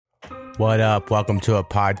What up? Welcome to a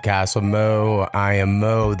podcast with Mo. I am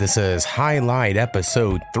Mo. This is Highlight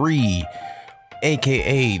Episode 3,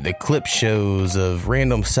 aka the clip shows of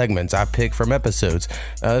random segments I pick from episodes.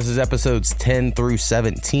 This is episodes 10 through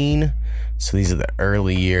 17. So these are the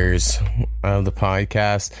early years of the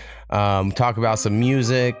podcast. Talk about some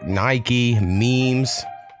music, Nike, memes,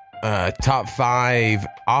 top 5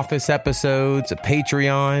 Office episodes,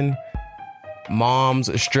 Patreon,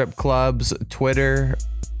 moms, strip clubs, Twitter,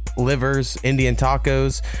 livers, Indian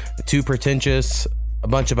tacos, Too Pretentious, a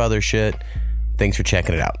bunch of other shit. Thanks for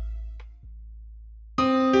checking it out.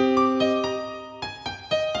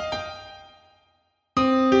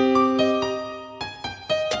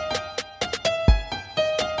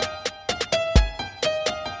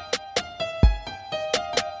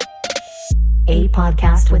 A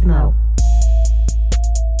podcast with Mo.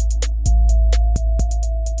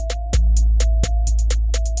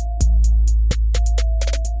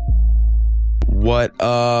 What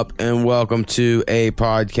up, and welcome to A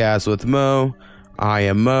Podcast with Mo. I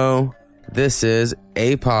am Mo. This is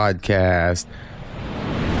A Podcast.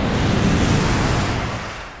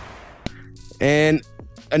 And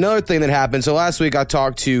another thing that happened, so last week I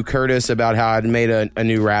talked to Curtis about how I'd made a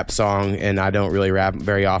new rap song, and I don't really rap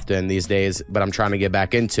very often these days, but I'm trying to get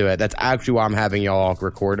back into it. That's actually why I'm having y'all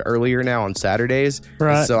record earlier now on Saturdays,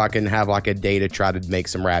 right? So I can have like a day to try to make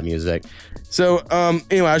some rap music. So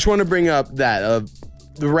anyway, I just want to bring up that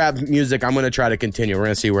the rap music I'm going to try to continue. We're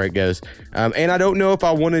going to see where it goes. And I don't know if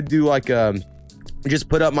I want to do like just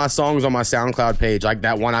put up my songs on my SoundCloud page, like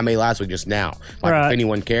that one I made last week just now, like right. If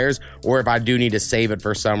anyone cares, or if I do need to save it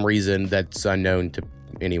for some reason that's unknown to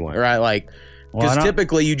anyone, right? Like, because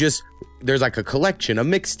typically there's like a collection, a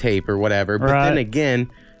mixtape or whatever, but right. Then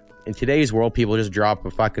again, in today's world, people just drop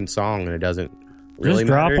a fucking song and it doesn't really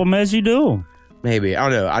just matter. Drop them as you do. Maybe. I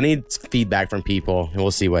don't know. I need feedback from people, and we'll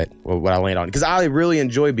see what I land on. Because I really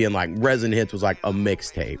enjoy being like, Resin Hits was like a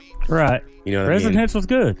mixtape. Right. You know what Resin I mean? Hits was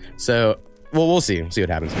good. So, well, we'll see. See what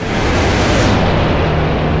happens.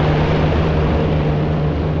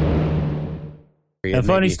 A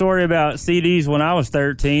funny story about CDs. When I was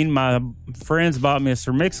 13, my friends bought me a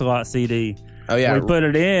Sir Mix-a-Lot CD. Oh, yeah. We put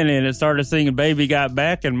it in, and it started singing Baby Got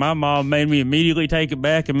Back, and my mom made me immediately take it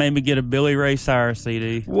back and made me get a Billy Ray Cyrus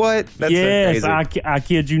CD. What? That's yes, so crazy. I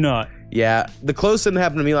kid you not. Yeah, the closest thing that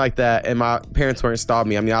happened to me like that, and my parents weren't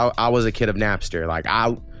stopping me. I mean, I was a kid of Napster. Like,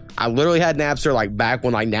 I literally had Napster like back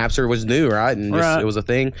when like Napster was new, right? And it was a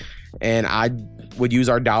thing. And I would use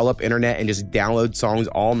our dial-up internet and just download songs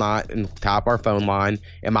all night and tap our phone line.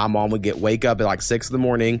 And my mom would wake up at like 6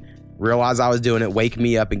 a.m, realize I was doing it, wake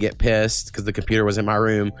me up and get pissed because the computer was in my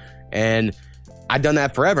room. And I'd done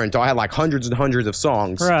that forever until I had like hundreds and hundreds of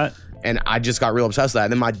songs. Right. And I just got real obsessed with that.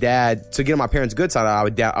 And then my dad, to get on my parents' good side,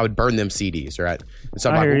 I would burn them CDs, right? And so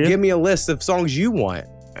I'm like, well, give me a list of songs you want,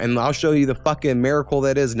 and I'll show you the fucking miracle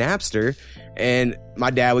that is Napster. And my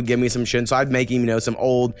dad would give me some shit. So I'd make him, some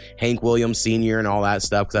old Hank Williams Sr. and all that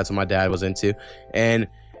stuff, because that's what my dad was into. And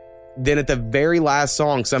then at the very last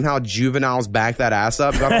song, somehow Juvenile's Back That Ass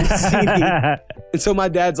Up got on the CD. And so my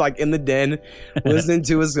dad's like in the den listening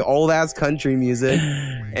to his old ass country music.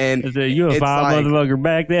 And you a five motherfucker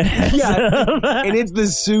back that ass up. And it's the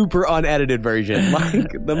super unedited version.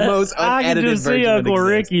 Like the most unedited version. I can just see Uncle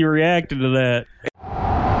Ricky reacting to that.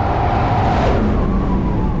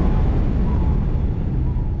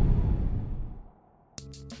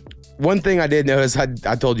 One thing I did notice,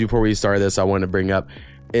 I told you before we started this, I wanted to bring up,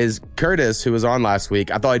 is Curtis, who was on last week.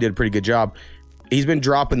 I thought he did a pretty good job. He's been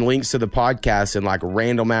dropping links to the podcast in like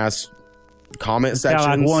random ass comment sections.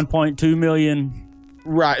 Got like 1.2 million.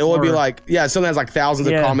 Right. It would be like, something has like thousands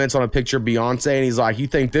of comments on a picture of Beyonce, and he's like, you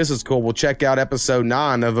think this is cool? Well, check out episode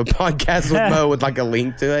 9 of a podcast with Mo with like a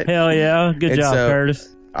link to it. Hell yeah. Good job,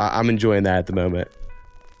 Curtis. I'm enjoying that at the moment.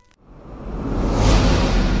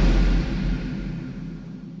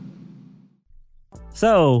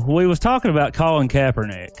 So, we was talking about Colin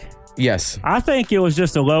Kaepernick. Yes. I think it was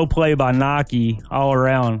just a low play by Nike all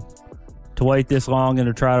around to wait this long and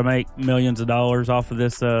to try to make millions of dollars off of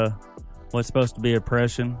this, what's supposed to be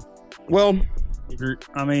oppression. Well, if you're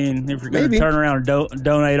going to turn around and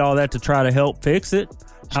donate all that to try to help fix it,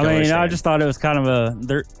 I just thought it was kind of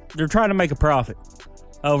they're trying to make a profit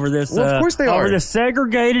over this. Well, of course they are. Over the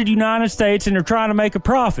segregated United States, and they're trying to make a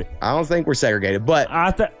profit. I don't think we're segregated, but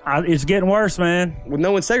it's getting worse, man. Well,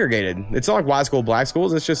 no one's segregated. It's not like white school, black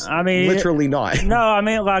schools. It's just literally not. No, I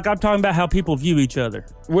mean, like, I'm talking about how people view each other.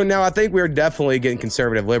 Well, now I think we're definitely getting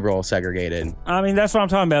conservative, liberal segregated. I mean, that's what I'm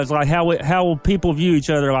talking about. It's like how will people view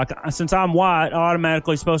each other? Like, since I'm white,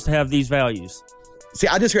 automatically supposed to have these values. See,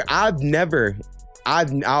 I disagree. I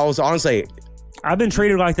was honestly, I've been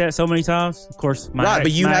treated like that so many times. Of course,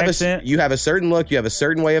 but you have accent. you have a certain look, you have a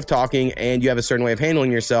certain way of talking, and you have a certain way of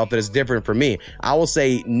handling yourself that is different from me. I will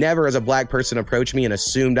say, never as a black person approached me and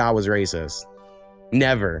assumed I was racist.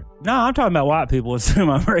 Never. No, I'm talking about white people assume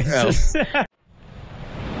I'm racist.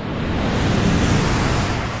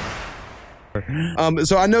 Oh.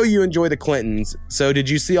 So I know you enjoy the Clintons. So did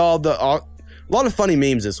you see a lot of funny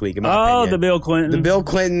memes this week? In my opinion. The Bill Clinton. The Bill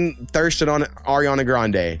Clinton thirsted on Ariana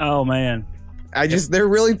Grande. Oh man, they're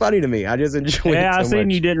really funny to me. I just enjoy it so I seen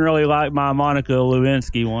much. you didn't really like my Monica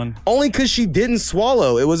Lewinsky one. Only because she didn't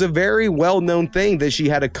swallow. It was a very well-known thing that she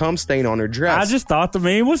had a cum stain on her dress. I just thought the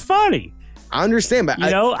meme was funny. I understand, but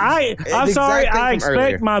I'm sorry. I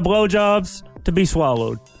expect my blowjobs to be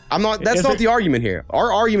swallowed. That's not the argument here.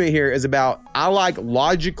 Our argument here is about I like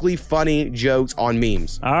logically funny jokes on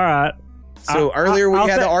memes. All right. So earlier we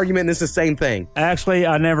had the argument, and it's the same thing. Actually,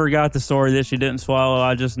 I never got the story that she didn't swallow.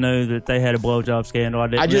 I just knew that they had a blowjob scandal. I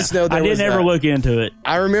didn't ever look into it.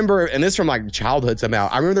 I remember, and this from like childhood somehow,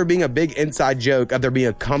 I remember there being a big inside joke of there being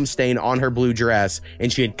a cum stain on her blue dress,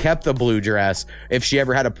 and she had kept the blue dress if she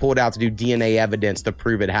ever had to pull it out to do DNA evidence to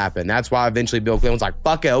prove it happened. That's why eventually Bill Clinton was like,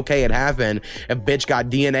 fuck it, okay, it happened. A bitch got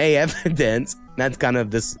DNA evidence. That's kind of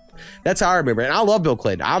this... That's how I remember it. And I love Bill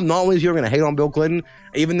Clinton. I'm not only going to hate on Bill Clinton,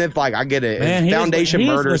 even if like I get it. Man, foundation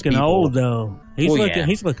murders people. He's looking old though.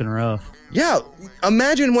 He's looking rough. Yeah,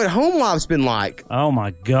 imagine what home life's been like. Oh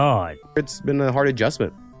my God, it's been a hard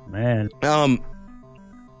adjustment, man. I'm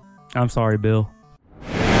sorry, Bill.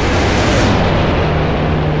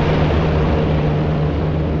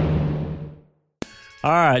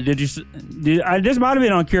 All right, this might have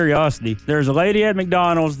been on curiosity. There's a lady at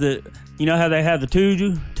McDonald's that, you know how they have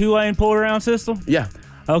the two-lane pull-around system? Yeah.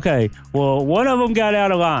 Okay, well, one of them got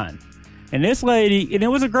out of line. And this lady, and it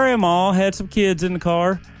was a grandma, had some kids in the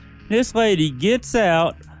car. This lady gets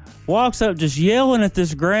out, walks up just yelling at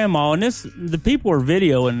this grandma, and the people are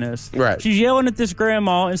videoing this. Right. She's yelling at this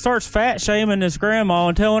grandma and starts fat-shaming this grandma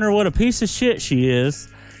and telling her what a piece of shit she is.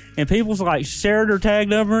 And people's like shared her tag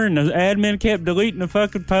number, and the admin kept deleting the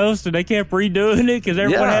fucking post, and they kept redoing it because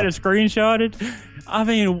everyone had it screenshotted. I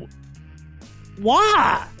mean,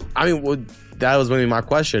 why? I mean, well, that was maybe my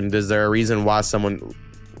question. Is there a reason why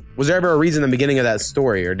was there ever a reason in the beginning of that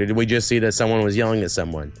story, or did we just see that someone was yelling at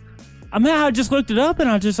someone? I mean, I just looked it up, and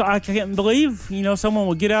I can't believe, someone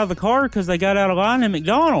would get out of the car because they got out of line at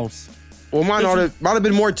McDonald's. Well, might have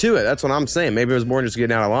been more to it. That's what I'm saying. Maybe it was more just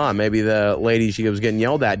getting out of line. Maybe the lady she was getting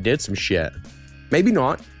yelled at did some shit. Maybe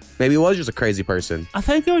not. Maybe it was just a crazy person. I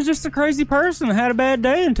think it was just a crazy person that had a bad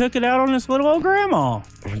day and took it out on this little old grandma.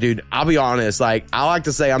 Dude, I'll be honest. Like, I like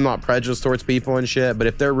to say I'm not prejudiced towards people and shit, but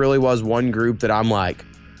if there really was one group that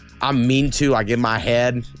I'm mean to, like in my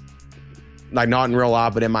head, like not in real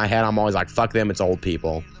life, but in my head, I'm always like, fuck them, it's old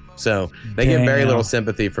people. So they get very little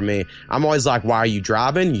sympathy from me. I'm always like, why are you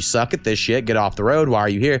driving? You suck at this shit. Get off the road. Why are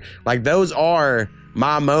you here? Like, those are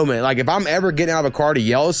my moment. Like, if I'm ever getting out of a car to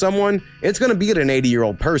yell at someone, it's going to be at an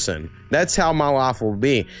 80-year-old person. That's how my life will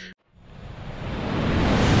be.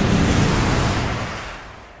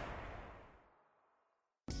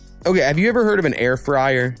 Okay, have you ever heard of an air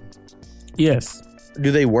fryer? Yes.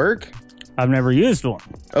 Do they work? I've never used one.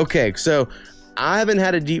 Okay, so I haven't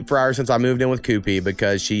had a deep fryer since I moved in with Koopy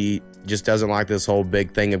because she just doesn't like this whole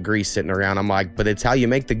big thing of grease sitting around. I'm like, but it's how you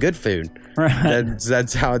make the good food. Right.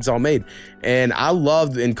 That's how it's all made. And I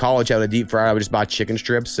loved in college having a deep fryer. I would just buy chicken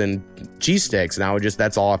strips and cheese sticks, and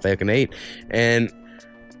that's all I fucking ate. And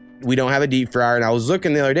we don't have a deep fryer. And I was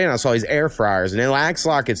looking the other day and I saw these air fryers, and it acts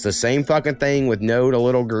like it's the same fucking thing with a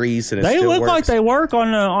little grease, and they look like they work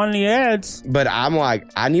on the ads. But I'm like,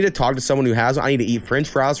 I need to talk to someone who has one. I need to eat French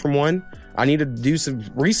fries from one. I need to do some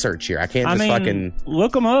research here. I can't fucking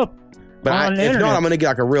look them up. But if not, I'm gonna get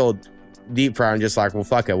like a real deep fryer and just like, well,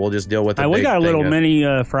 fuck it, we'll just deal with it. We got a little mini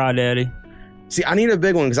Fry Daddy. See, I need a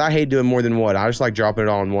big one because I hate doing more than one. I just like dropping it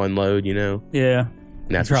all in one load, Yeah. And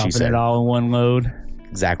that's what she said. Dropping it all in one load.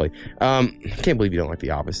 Exactly. I can't believe you don't like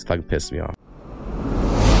The Office. It fucking pissed me off.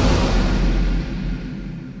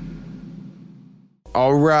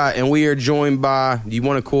 All right, and we are joined by. Do you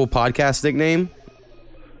want a cool podcast nickname?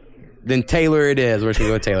 Then Taylor it is. We're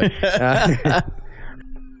going to go with Taylor.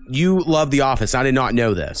 You love The Office. I did not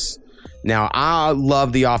know this. Now, I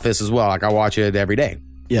love The Office as well. Like, I watch it every day.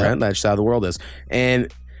 Yeah. Right? That's how the world is.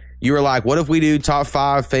 And you were like, what if we do top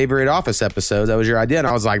 5 favorite Office episodes? That was your idea. And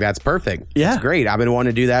I was like, that's perfect. Yeah. It's great. I've been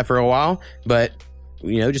wanting to do that for a while, but,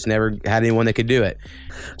 just never had anyone that could do it.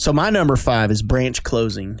 So my number 5 is branch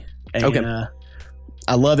closing. And, okay.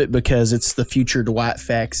 I love it because it's the future Dwight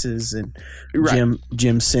faxes, and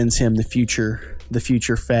Jim sends him the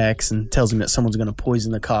future fax and tells him that someone's going to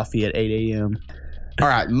poison the coffee at 8 a.m. All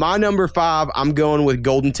right, my number 5, I'm going with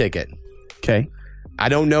Golden Ticket. Okay. I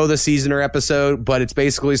don't know the season or episode, but it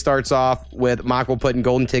basically starts off with Michael putting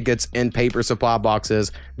golden tickets in paper supply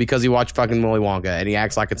boxes because he watched fucking Willy Wonka, and he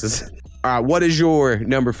acts like it's his... All right, what is your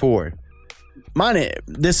number 4?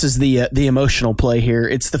 This is the emotional play here.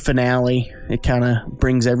 It's the finale. It kind of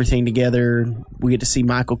brings everything together. We get to see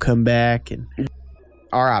Michael come back. And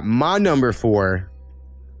all right, my number 4,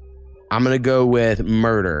 I'm going to go with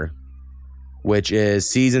Murder, which is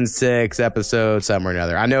season 6, episode something or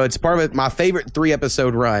another. I know it's part of it. My favorite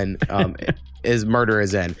 3-episode run is Murder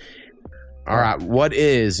is in. All right, what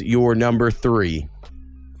is your number 3?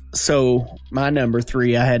 So my number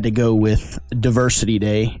 3, I had to go with Diversity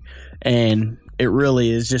Day, and it really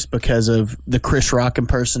is just because of the Chris Rock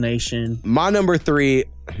impersonation. My number 3,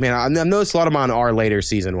 man, I noticed a lot of mine are later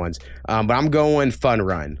season ones, but I'm going Fun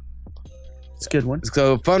Run. It's a good one.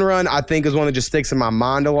 So Fun Run, I think, is one that just sticks in my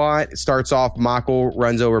mind a lot. It starts off, Michael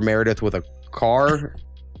runs over Meredith with a car.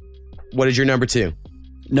 What is your number 2?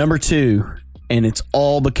 Number 2, and it's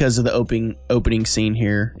all because of the opening scene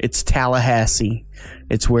here. It's Tallahassee.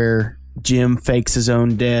 It's where Jim fakes his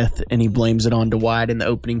own death, and he blames it on Dwight in the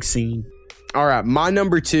opening scene. All right, my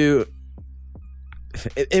number 2...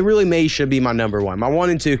 It really should be my number 1. My 1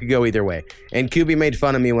 and 2 could go either way. And Kubi made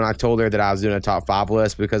fun of me when I told her that I was doing a top 5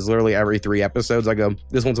 list because literally every 3 episodes I go,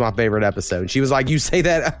 this one's my favorite episode. And she was like, you say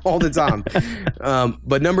that all the time.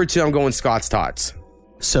 But number 2, I'm going Scott's Tots.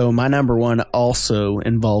 So my number 1 also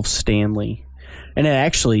involves Stanley. And it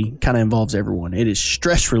actually kind of involves everyone. It is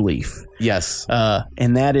stress relief. Yes.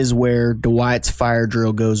 And that is where Dwight's fire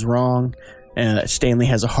drill goes wrong. Stanley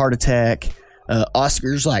has a heart attack.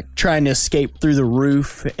 Oscar's like trying to escape through the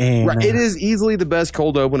roof, and right. It is easily the best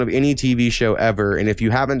cold open of any TV show ever. And if you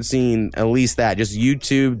haven't seen at least that, just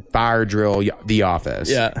YouTube fire drill The Office.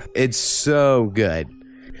 Yeah, it's so good.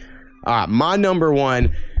 All right, my number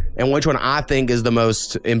 1, and which one I think is the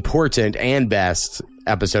most important and best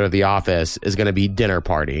episode of The Office, is going to be Dinner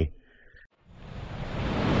Party.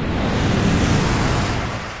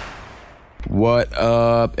 What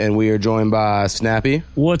up? And we are joined by Snappy.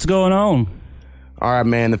 What's going on? All right,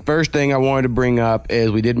 man. The first thing I wanted to bring up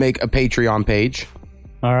is we did make a Patreon page.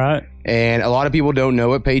 All right. And a lot of people don't know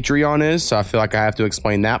what Patreon is, so I feel like I have to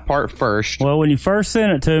explain that part first. Well, when you first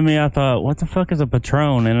sent it to me, I thought, what the fuck is a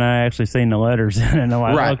Patron? And I actually seen the letters in it, and I'm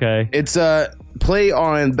like, right. Okay. It's a play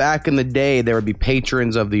on back in the day, there would be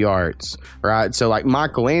patrons of the arts, right? So like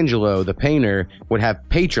Michelangelo, the painter, would have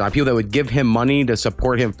patrons, people that would give him money to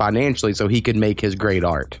support him financially so he could make his great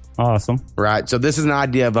art. Awesome. Right? So this is an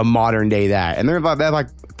idea of a modern day that. And there's like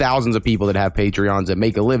thousands of people that have Patreons that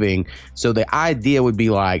make a living. So the idea would be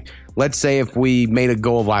like, let's say if we made a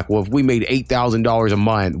goal of like, well, if we made $8,000 a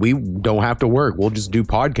month, we don't have to work. We'll just do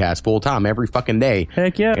podcasts full time every fucking day.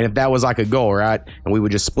 Heck yeah. And if that was like a goal, right? And we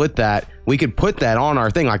would just split that, we could put that on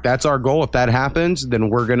our thing. Like, that's our goal. If that happens, then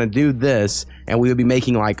we're going to do this. And we would be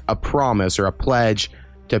making like a promise or a pledge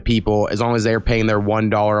to people as long as they're paying their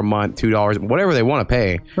 $1 a month, $2, whatever they want to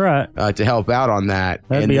pay, right? To help out on that.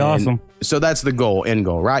 That'd be awesome. So that's the goal, end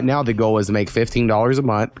goal. Right now, the goal is to make $15 a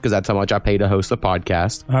month because that's how much I pay to host a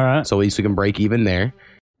podcast. All right. So at least we can break even there.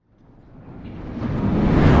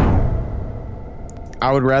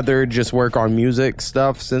 I would rather just work on music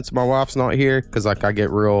stuff since my wife's not here because like I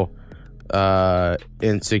get real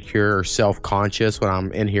insecure or self-conscious when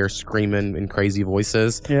I'm in here screaming in crazy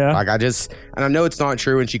voices. Yeah. Like and I know it's not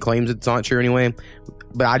true and she claims it's not true anyway,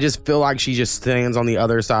 but I just feel like she just stands on the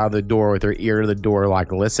other side of the door with her ear to the door,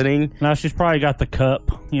 like listening. Now she's probably got the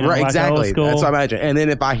cup, you know, right? like Exactly. old school. That's what I imagine. And then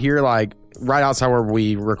if I hear like right outside where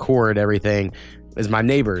we record everything is my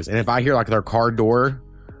neighbors, and if I hear like their car door,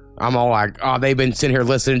 I'm all like, oh, they've been sitting here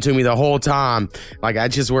listening to me the whole time. Like,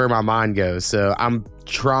 that's just where my mind goes. So I'm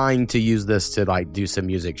trying to use this to like do some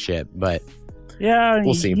music shit, but yeah,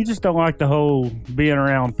 we'll see. You just don't like the whole being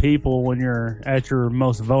around people when you're at your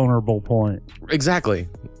most vulnerable point. Exactly.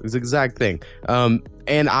 It's the exact thing.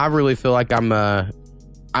 And I really feel like I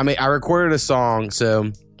recorded a song.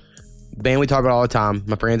 So band we talk about all the time,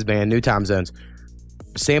 my friend's band, New Time Zones,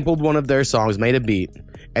 sampled one of their songs, made a beat.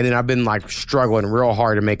 And then I've been like struggling real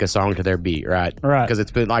hard to make a song to their beat, right? Right. Because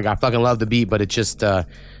it's been like, I fucking love the beat, but it's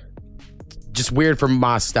just weird for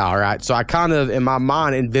my style, right? So I kind of, in my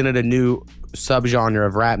mind, invented a new subgenre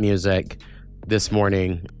of rap music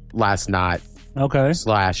last night. Okay.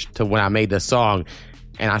 / to when I made this song.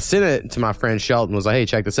 And I sent it to my friend Shelton, was like, hey,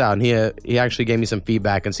 check this out. And he actually gave me some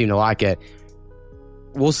feedback and seemed to like it.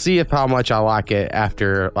 we'll see if how much I like it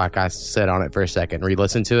after, like, I sit on it for a second,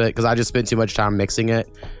 re-listen to it, because I just spent too much time mixing it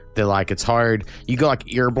that, like, it's hard. You go, like,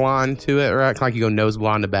 ear blind to it, right? Like, you go nose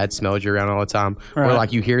blind to bad smells you're around all the time. Right. Or,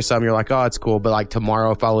 like, you hear something, you're like, oh, it's cool. But, like,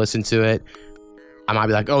 tomorrow if I listen to it, I might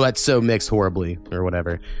be like, oh, that's so mixed horribly or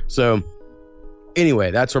whatever. So,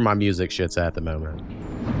 anyway, that's where my music shit's at the moment.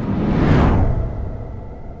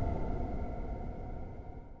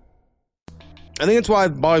 I think that's why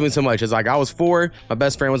it bothered me so much. It's like, I was 4. My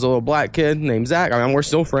best friend was a little black kid named Zach. I mean, we're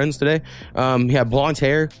still friends today. He had blonde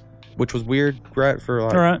hair, which was weird, right? For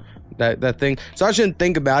like that thing. So I shouldn't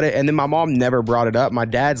think about it. And then my mom never brought it up. My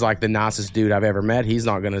dad's like the nicest dude I've ever met. He's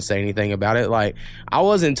not going to say anything about it. Like, I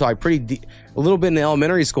wasn't until like a little bit in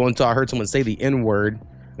elementary school until I heard someone say the N-word.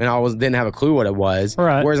 And I didn't have a clue what it was.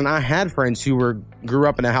 Right. Whereas I had friends who grew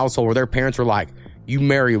up in a household where their parents were like, you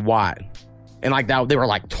marry white. And like that, they were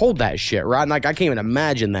like told that shit, right? And like, I can't even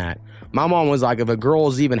imagine that. My mom was like, if a girl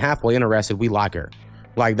is even halfway interested, we like her.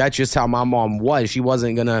 Like, that's just how my mom was. She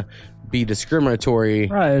wasn't gonna be discriminatory.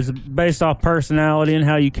 Right. It's based off personality and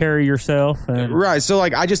how you carry yourself. And right. So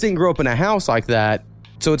like, I just didn't grow up in a house like that.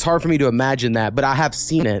 So it's hard for me to imagine that, but I have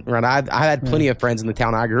seen it, right? I had plenty of friends in the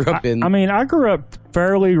town I grew up in. I mean, I grew up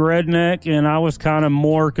fairly redneck, and I was kind of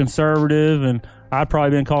more conservative, and I've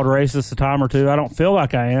probably been called racist a time or two. I don't feel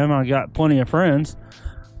like I am. I got plenty of friends,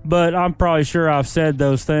 but I'm probably sure I've said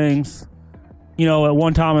those things, you know, at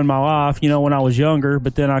one time in my life, you know, when I was younger,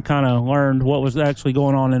 but then I kind of learned what was actually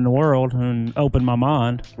going on in the world and opened my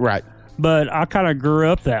mind. Right. But I kind of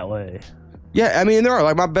grew up that way. Yeah, I mean, there are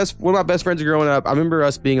like one of my best friends growing up. I remember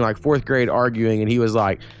us being like 4th grade arguing, and he was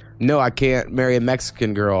like, "No, I can't marry a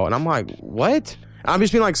Mexican girl," and I'm like, "What?" And I'm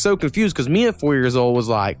just being like so confused because me at 4 years old was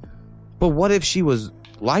like, "But what if she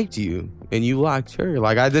liked you and you liked her?"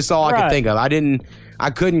 Like, that's all I could think of. I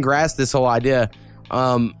couldn't grasp this whole idea.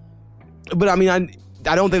 But I mean,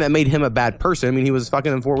 I don't think that made him a bad person. I mean, he was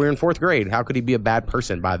fucking we were in 4th grade. How could he be a bad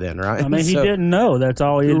person by then, right? I mean, he didn't know. That's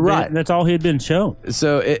all he had been, that's all he had been shown.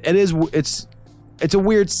 So it's a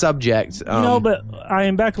weird subject. You know, but I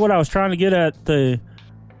mean, back to what I was trying to get at,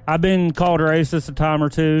 I've been called a racist a time or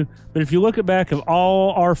two, but if you look back of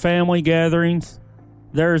all our family gatherings,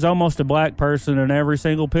 there's almost a black person in every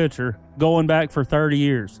single picture going back for 30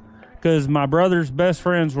 years. Because my brother's best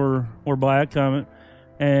friends were black,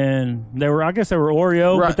 and I guess they were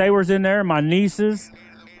Oreo, right. But they was in there. My nieces,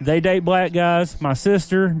 they date black guys. My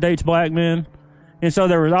sister dates black men. And so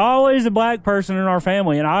there was always a black person in our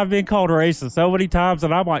family, and I've been called racist so many times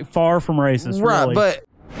that I'm like far from racist. Right, really. But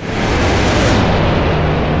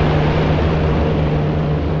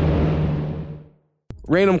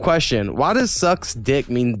random question. Why does sucks dick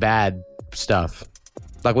mean bad stuff?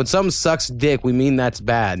 Like, when something sucks dick, we mean that's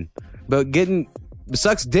bad. But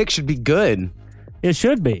sucks dick should be good. It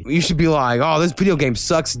should be. You should be like, oh, this video game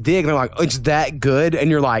sucks dick. And they're like, it's that good?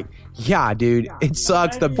 And you're like, yeah, dude, it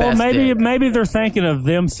sucks the best dick. Maybe they're thinking of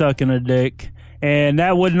them sucking a dick, and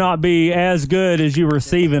that would not be as good as you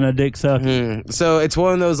receiving a dick sucking. So it's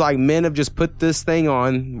one of those, like, men have just put this thing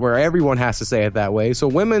on where everyone has to say it that way. So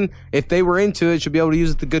women, if they were into it, should be able to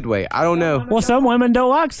use it the good way. I don't know. Well, some women don't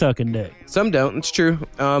like sucking dick. Some don't. It's true.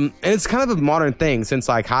 And it's kind of a modern thing since,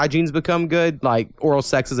 like, hygiene's become good. Like, oral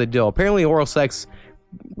sex is a deal. Apparently, oral sex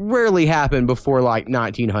rarely happened before, like,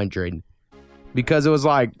 1900. Because it was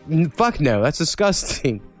like, fuck no, that's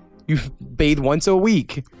disgusting. You bathe once a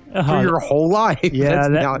week for your whole life. Yeah,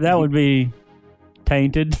 that would be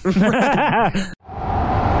tainted.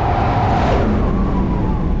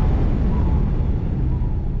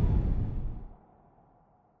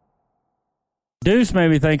 Deuce made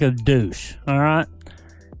me think of douche, all right?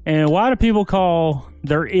 And why do people call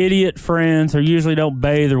their idiot friends or usually don't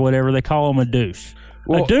bathe or whatever, they call them a douche?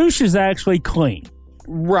 Well, a douche is actually clean.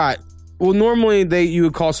 Right. Well, normally you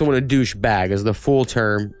would call someone a douche bag as the full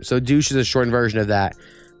term. So douche is a shortened version of that.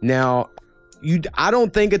 Now, I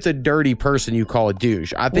don't think it's a dirty person you call a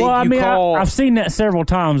douche. I think I've seen that several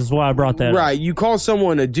times. Is why I brought that up. Right. You call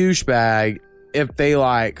someone a douche bag if they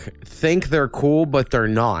like think they're cool, but they're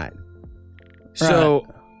not. Right. So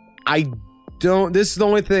this is the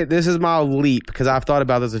only thing, this is my leap, because I've thought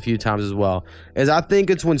about this a few times as well, is I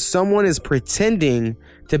think it's when someone is pretending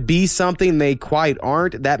to be something they quite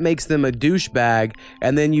aren't, that makes them a douchebag,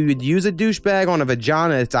 and then you would use a douchebag on a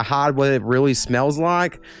vagina to hide what it really smells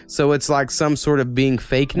like, so it's like some sort of being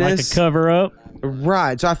fakeness. Like a cover up?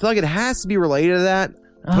 Right, so I feel like it has to be related to that,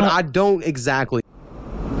 but I don't exactly.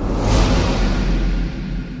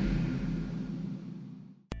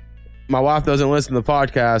 my wife doesn't listen to the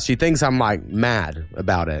podcast. She thinks I'm like mad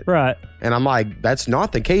about it. Right. And I'm like, that's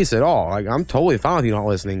not the case at all. Like, I'm totally fine with you not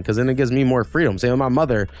listening because then it gives me more freedom. Same with my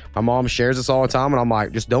mother. My mom shares this all the time, and I'm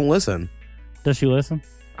like, just don't listen. Does she listen?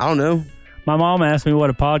 I don't know. My mom asked me what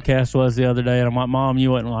a podcast was the other day, and I'm like, Mom, you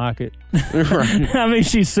wouldn't like it. Right. I mean,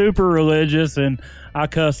 she's super religious, and I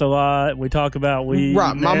cuss a lot. We talk about weed.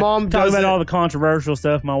 Right. My mom talk about doesn't- all the controversial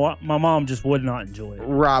stuff. My mom just would not enjoy it.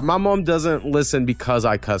 Right. My mom doesn't listen because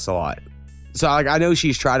I cuss a lot. So like, I know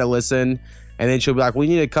she's tried to listen, and then she'll be like, we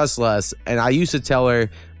need to cuss less. And I used to tell her,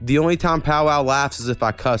 the only time Powwow laughs is if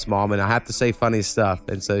I cuss, Mom, and I have to say funny stuff.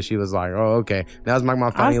 And so she was like, oh, okay. That was my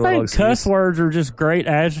funny little I think excuse. cuss words are just great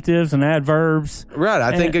adjectives and adverbs. Right.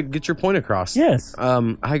 I think it gets your point across. Yes.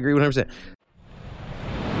 I agree 100%.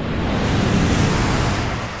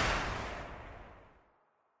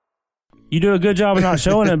 You do a good job of not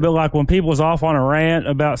showing it, but like when people's off on a rant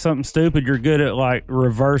about something stupid, you're good at like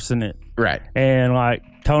reversing it Right. and like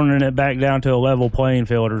toning it back down to a level playing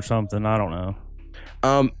field or something. I don't know.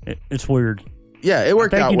 It's weird. Yeah, it I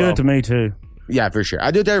worked think out you do well. it to me too. Yeah, for sure.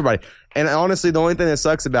 I do it to everybody. And honestly, the only thing that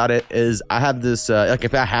sucks about it is I have this, like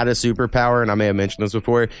if I had a superpower, and I may have mentioned this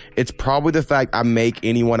before, it's probably the fact I make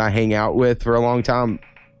anyone I hang out with for a long time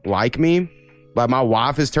like me. Like my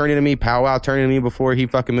wife is turning to me, Powwow turning to me before he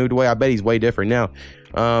fucking moved away. I bet he's way different now.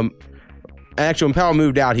 Actually, when Powwow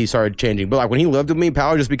moved out, he started changing. But like when he lived with me,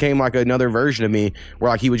 Powwow just became like another version of me where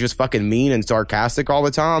like he was just fucking mean and sarcastic all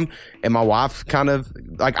the time. And my wife kind of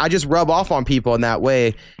like, I just rub off on people in that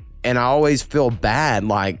way. And I always feel bad.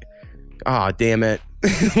 Like, oh, damn it.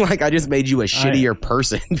 Like I just made you a shittier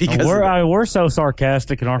person because we're so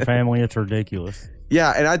sarcastic in our family. It's ridiculous.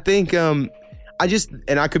 yeah. And I think, and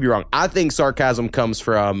I could be wrong. I think sarcasm comes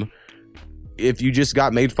from if you just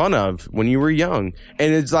got made fun of when you were young.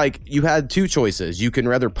 And it's like you had two choices. You can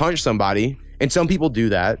rather punch somebody, and some people do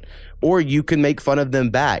that, or you can make fun of them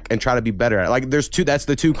back and try to be better at it. Like that's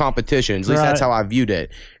the two competitions. At least that's how I viewed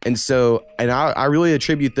it. And so, and I really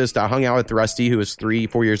attribute this to I hung out with Rusty, who was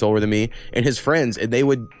 3-4 years older than me, and his friends, and they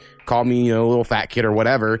would call me, a little fat kid or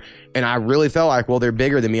whatever. And I really felt like, well, they're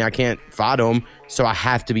bigger than me. I can't fight them. So I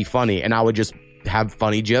have to be funny. And I would just have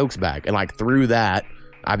funny jokes back. And like through that,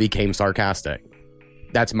 I became sarcastic.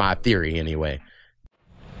 That's my theory anyway.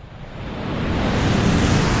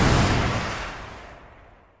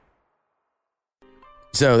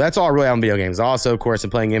 So that's all really on video games. Also, of course, I'm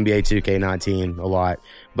playing NBA 2K19 a lot,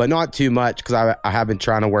 but not too much because I have been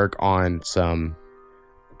trying to work on some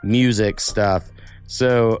music stuff.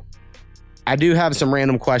 So I do have some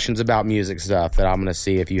random questions about music stuff that I'm going to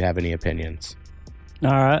see if you have any opinions.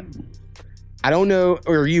 All right. I don't know,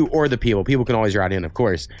 or you or the people. People can always write in, of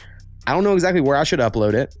course. I don't know exactly where I should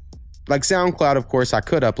upload it. Like SoundCloud, of course, I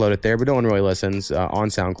could upload it there, but no one really listens on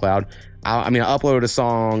SoundCloud. I uploaded a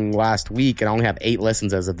song last week, and I only have 8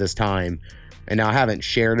 listens as of this time. And now I haven't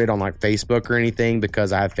shared it on like Facebook or anything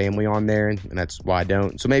because I have family on there, and that's why I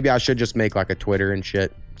don't. So maybe I should just make like a Twitter and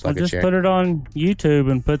shit so I can just share. put it on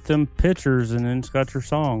YouTube and put them pictures, and then it's got your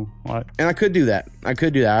song. Like, And I could do that.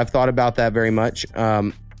 I've thought about that very much.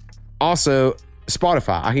 Also,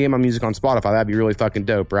 Spotify. I can get my music on Spotify. That'd be really fucking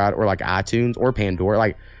dope, right? Or like iTunes or Pandora.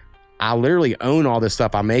 Like, I literally own all this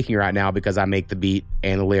stuff I'm making right now because I make the beat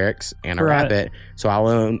and the lyrics and I rap it. So I'll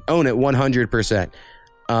own it 100%.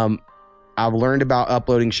 I've learned about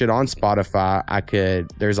uploading shit on Spotify.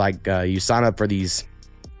 There's like, you sign up for these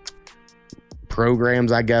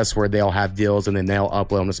programs, I guess, where they'll have deals and then they'll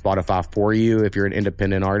upload them to Spotify for you if you're an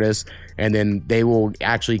independent artist. And then they will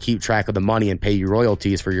actually keep track of the money and pay you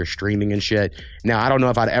royalties for your streaming and shit. Now, I don't know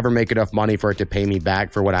if I'd ever make enough money for it to pay me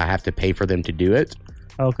back for what I have to pay for them to do it.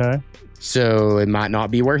 okay. So it might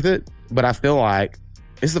not be worth it, but I feel like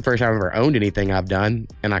this is the first time I've ever owned anything I've done,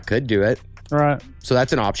 and I could do it. Right. So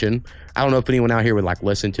that's an option. I don't know if anyone out here would like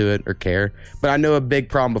listen to it or care, but I know a big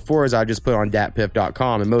problem before is I just put on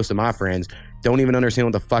datpiff.com, and most of my friends don't even understand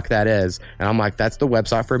what the fuck that is. And I'm like, that's the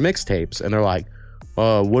website for mixtapes. And they're like,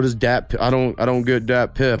 what is Dat? I don't get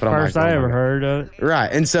Dat Piff. And I'm First like, I oh ever my God. heard of it.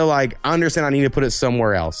 Right. And so like, I understand I need to put it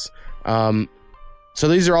somewhere else. So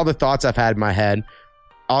these are all the thoughts I've had in my head.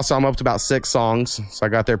 Also, I'm up to about 6 songs, so I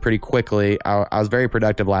got there pretty quickly. I was very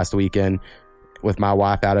productive last weekend with my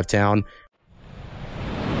wife out of town.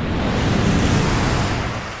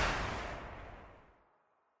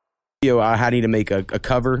 I need to make a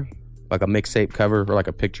cover, like a mixtape cover or like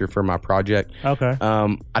a picture for my project. Okay.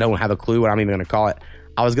 I don't have a clue what I'm even going to call it.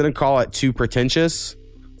 I was going to call it Too Pretentious,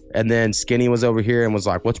 and then Skinny was over here and was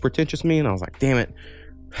like, what's pretentious mean? I was like, damn it.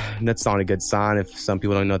 That's not a good sign if some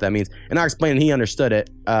people don't know what that means. And I explained and he understood it.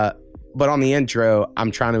 But on the intro, I'm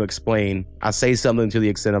trying to explain. I say something to the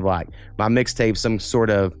extent of like my mixtape, some sort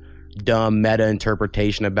of dumb meta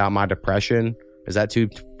interpretation about my depression. Is that too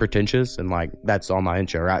pretentious? And like, that's all my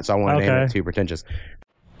intro, right? So I want to name it too pretentious.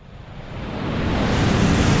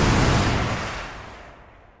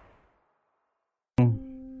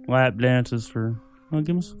 Lap dances for, well,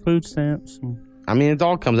 give me some food stamps. I mean, it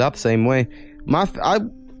all comes out the same way.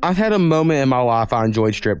 I've had a moment in my life I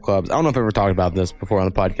enjoyed strip clubs. I don't know if I've ever talked about this before on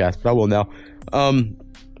the podcast, but I will now.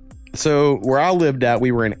 So where I lived at,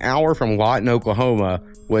 we were an hour from Lawton, Oklahoma,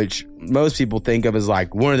 which most people think of as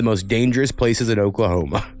like one of the most dangerous places in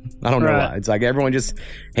Oklahoma. I don't know why. It's like everyone just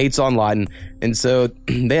hates on Lawton. And so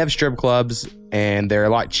they have strip clubs, and they're a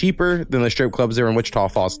lot cheaper than the strip clubs there in Wichita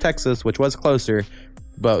Falls, Texas, which was closer.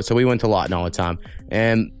 But so we went to Lawton all the time.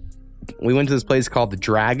 And we went to this place called the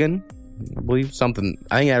Dragon. I believe something.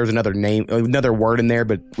 I think there was another name, another word in there,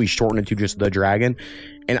 but we shortened it to just the Dragon.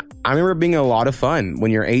 And I remember it being a lot of fun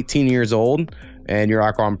when you're 18 years old and you're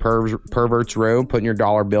like on Perverts Row, putting your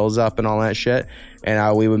dollar bills up and all that shit.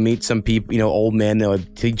 And we would meet some people, old men that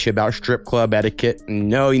would teach you about strip club etiquette.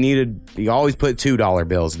 And you always put $2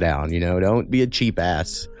 bills down, don't be a cheap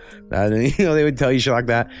ass. They would tell you shit like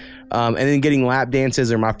that. And then getting lap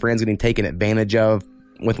dances, or my friends getting taken advantage of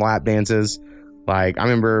with lap dances. Like, I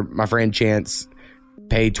remember my friend Chance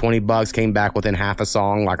paid $20, came back within half a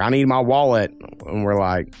song. Like, I need my wallet. And we're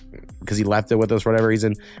like, because he left it with us for whatever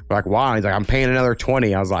reason. We're like, why? He's like, I'm paying another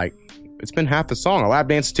 $20. I was like, it's been half a song. A lap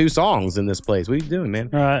dance 2 songs in this place. What are you doing, man?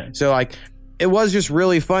 All right. So, like, it was just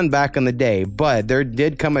really fun back in the day. But there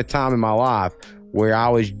did come a time in my life where I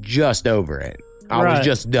was just over it. I was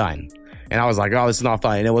just done. And I was like, oh, this is not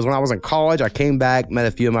fun. And it was when I was in college. I came back, met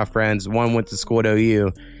a few of my friends. One went to school at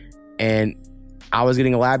OU. And I was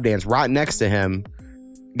getting a lap dance right next to him,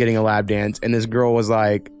 getting a lap dance. And this girl was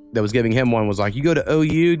like, that was giving him one, was like, you go to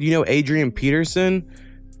OU? Do you know Adrian Peterson?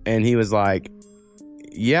 And he was like,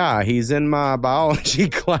 yeah, he's in my biology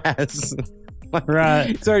class.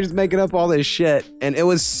 Right. Started just making up all this shit. And it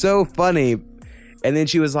was so funny. And then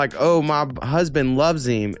she was like, oh, my husband loves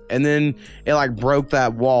him. And then it like broke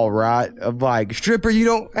that wall, right? Of like, stripper, you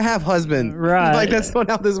don't have husband. Right. Like, that's not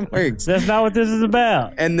how this works. That's not what this is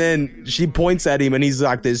about. And then she points at him, and he's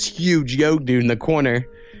like this huge yoke dude in the corner.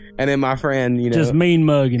 And then my friend, just mean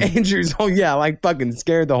mugging. Andrew's, like fucking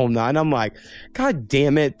scared the whole night. And I'm like, God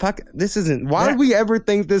damn it. Fuck, this isn't, why did we ever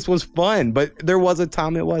think this was fun? But there was a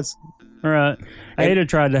time it was. Right. Ada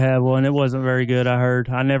tried to have one. It wasn't very good, I heard.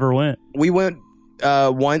 I never went. We went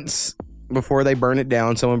once before they burned it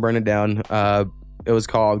down. Someone burned it down. It was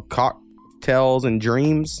called Cocktails and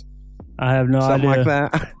Dreams. I have no idea. Something like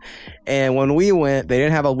that. And when we went, they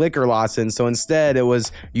didn't have a liquor license. So instead, it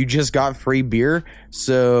was, you just got free beer.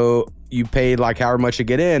 So you paid like however much to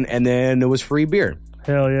get in, and then it was free beer.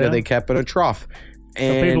 Hell yeah. That they kept in a trough.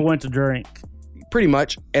 And so people went to drink. Pretty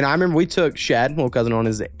much. And I remember we took Shad, little cousin, on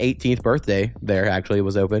his 18th birthday. There, actually, it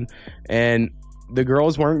was open. And the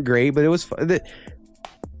girls weren't great, but it was fun.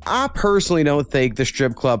 I personally don't think the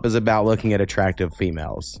strip club is about looking at attractive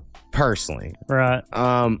females. Personally. Right.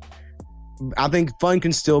 I think fun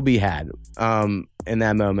can still be had in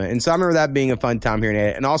that moment. And so I remember that being a fun time here in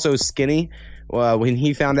Ada. And also Skinny, when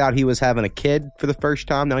he found out he was having a kid for the first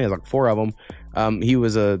time, now he has like 4 of them, he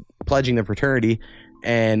was pledging the fraternity.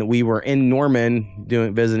 And we were in Norman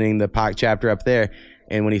visiting the Pike chapter up there.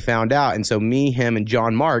 And when he found out, and so me, him, and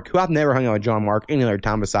John Mark, who I've never hung out with John Mark any other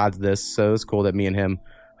time besides this, so it's cool that me and him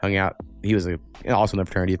hung out. He was also in the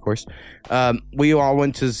fraternity, of course. We all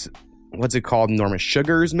went to, what's it called? Norman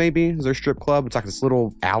Sugars, maybe, is their strip club. It's like this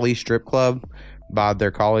little alley strip club by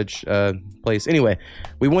their college place. Anyway,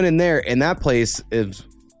 we went in there, and that place is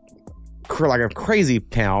like a crazy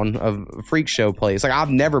town of freak show place. Like, I've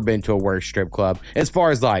never been to a worse strip club as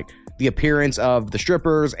far as like the appearance of the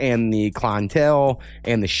strippers and the clientele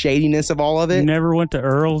and the shadiness of all of it. You never went to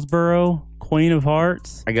Earlsboro, Queen of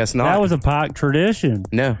Hearts? I guess not. That was a Pike tradition.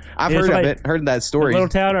 No, I've heard of it. Heard that story. The little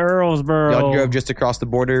town of Earlsboro. Y'all drove just across the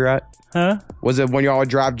border, right? Huh? Was it when y'all would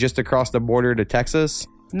drive just across the border to Texas?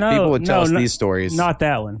 No, people would tell us these stories. Not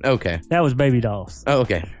that one. Okay, that was Baby Dolls. Oh,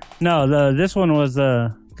 okay. No, this one was.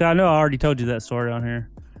 I know I already told you that story on here.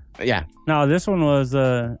 Yeah. No, this one was.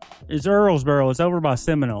 It's Earlsboro. It's over by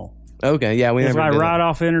Seminole. Okay, yeah, it's like right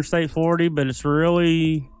off Interstate 40, but it's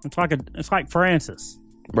like Francis.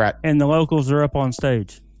 Right. And the locals are up on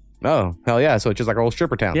stage. Oh, hell yeah. So it's just like old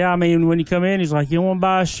stripper town. Yeah, I mean, when you come in, he's like, you want to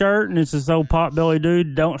buy a shirt? And it's this old potbelly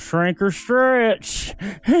dude, don't shrink or stretch.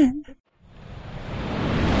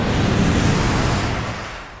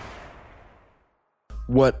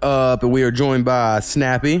 What up? And we are joined by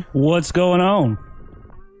Snappy. What's going on?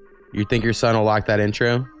 You think your son will like that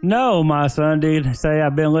intro? No, my son did say,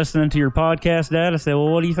 I've been listening to your podcast, Dad. I said, well,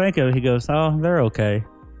 what do you think of it? He goes, oh, they're okay.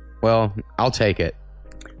 Well, I'll take it.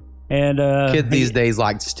 And kids these days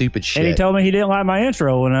like stupid shit. And he told me he didn't like my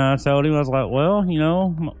intro, and I told him, I was like, well, you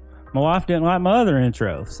know, my wife didn't like my other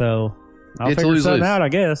intro, so I'll figure something out, I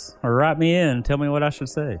guess, or write me in and tell me what I should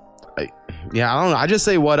say. Yeah, I don't know. I just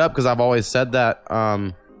say what up because I've always said that,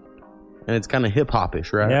 and it's kind of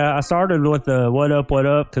hip-hop-ish, right? Yeah, I started with the what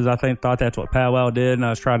up because I thought that's what Pow Wow did, and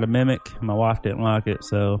I was trying to mimic. My wife didn't like it,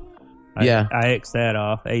 so I X'd that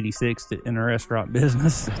off. 86 in the restaurant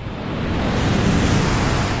business.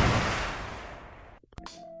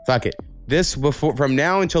 Fuck it. From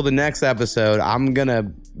now until the next episode, I'm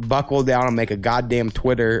gonna buckle down and make a goddamn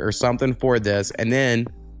Twitter or something for this, and then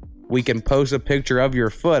we can post a picture of your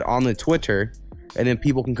foot on the Twitter, and then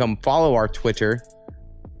people can come follow our Twitter.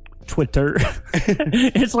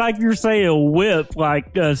 It's like you're saying whip,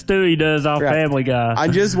 like Stewie does off Family Guy. I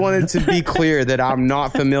just wanted to be clear that I'm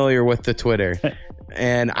not familiar with the Twitter.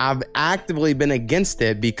 And I've actively been against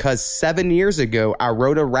it because 7 years ago, I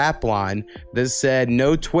wrote a rap line that said,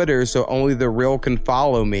 no Twitter, so only the real can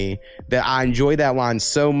follow me. That I enjoy that line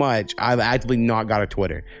so much, I've actively not got a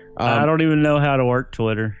Twitter. I don't even know how to work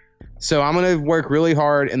Twitter. So I'm going to work really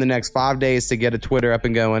hard in the next 5 days to get a Twitter up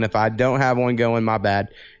and going. If I don't have one going, my bad.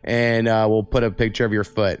 And we'll put a picture of your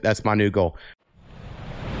foot. That's my new goal.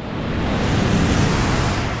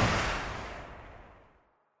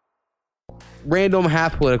 Random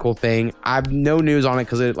half political thing. I have no news on it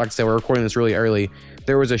because, like I said, we're recording this really early.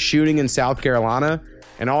 There was a shooting in South Carolina,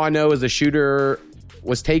 and all I know is the shooter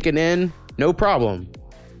was taken in, no problem.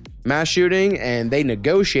 Mass shooting, and they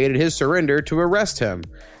negotiated his surrender to arrest him.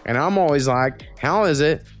 And I'm always like, how is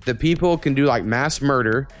it that people can do like mass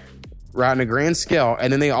murder right on a grand scale,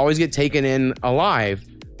 and then they always get taken in alive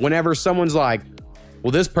whenever someone's like,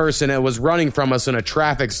 well, this person was running from us in a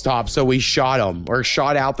traffic stop, so we shot him or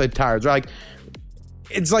shot out the tires. Like,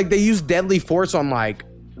 it's like they use deadly force on like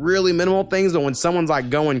really minimal things, but when someone's like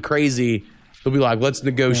going crazy, they'll be like, let's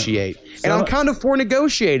negotiate. Yeah. And I'm kind of for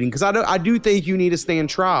negotiating because I do think you need to stand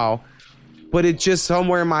trial, but it's just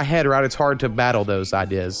somewhere in my head, right? It's hard to battle those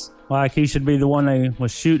ideas. Like he should be the one they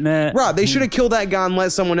was shooting at. Right. They should have killed that guy and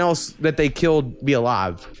let someone else that they killed be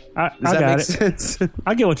alive. Does that make sense?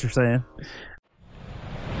 I get what you're saying.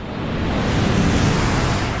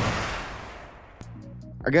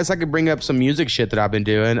 I guess I could bring up some music shit that I've been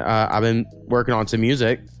doing. I've been working on some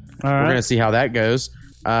music. All right. We're going to see how that goes.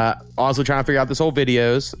 Also trying to figure out this whole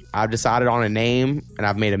videos. I've decided on a name, and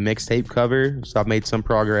I've made a mixtape cover. So I've made some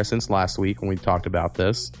progress since last week when we talked about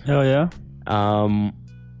this. Hell yeah.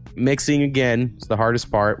 Mixing, again, is the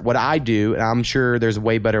hardest part. What I do, and I'm sure there's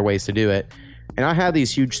way better ways to do it, and I have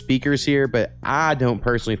these huge speakers here, but I don't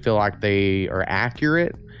personally feel like they are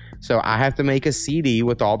accurate. So I have to make a CD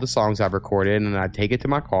with all the songs I've recorded, and I take it to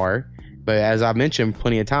my car. But as I've mentioned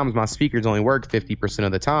plenty of times, my speakers only work 50%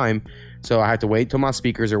 of the time. So I have to wait till my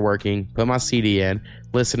speakers are working, put my CD in,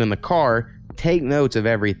 listen in the car, take notes of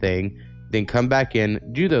everything, then come back in,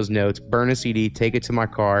 do those notes, burn a CD, take it to my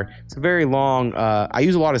car. It's a very long, I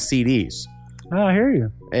use a lot of CDs. Oh, I hear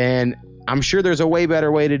you. And I'm sure there's a way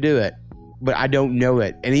better way to do it, but I don't know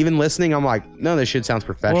it. And even listening, I'm like, no, this shit sounds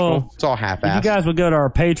professional. Well, it's all half-assed. If you guys would go to our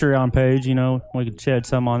Patreon page, you know, we could shed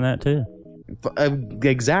some on that too.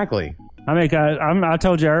 Exactly. I mean, I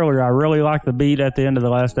told you earlier, I really like the beat at the end of the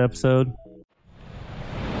last episode.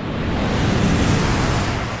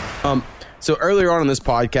 So earlier on in this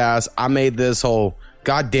podcast, I made this whole,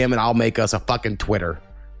 God damn it, I'll make us a fucking Twitter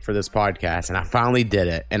for this podcast. And I finally did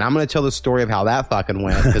it. And I'm going to tell the story of how that fucking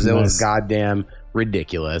went because it was goddamn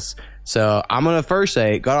ridiculous. So I'm going to first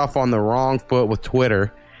say, got off on the wrong foot with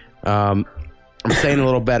Twitter. I'm saying a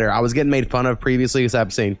little better. I was getting made fun of previously because I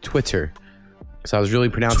was saying Twitter. So I was really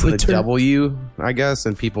pronouncing the W, I guess.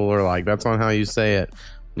 And people were like, that's not how you say it.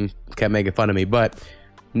 And kept making fun of me. But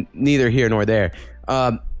neither here nor there.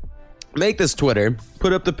 Make this Twitter,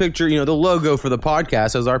 put up the picture, you know, the logo for the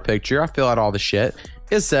podcast as our picture. I fill out all the shit.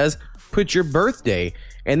 It says, put your birthday.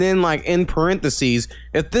 And then, like, in parentheses,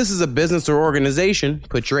 if this is a business or organization,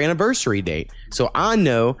 put your anniversary date. So I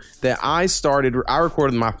know that I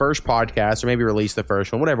recorded my first podcast, or maybe released the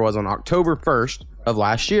first one, whatever it was, on October 1st of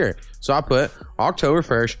last year. So I put October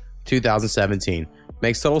 1st, 2017.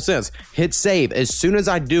 Makes total sense. Hit save. As soon as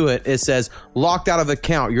I do it, it says, locked out of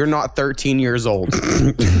account. You're not 13 years old.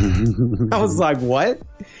 I was like, what?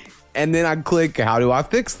 And then I click, how do I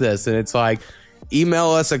fix this? And it's like, email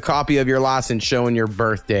us a copy of your license showing your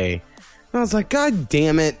birthday. And I was like, God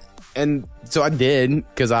damn it. And so I did,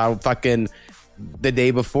 because I fucking, the day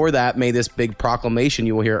before that, made this big proclamation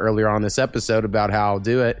you will hear earlier on this episode about how I'll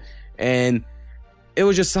do it. And it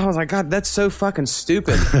was just, I was like, God, that's so fucking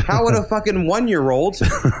stupid. How would a fucking 1-year-old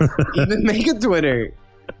even make a Twitter?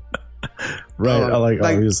 Right.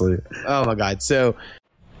 Obviously. Oh my God. So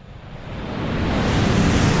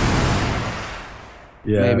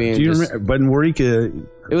Yeah. maybe Do you just- remember? But in Eureka,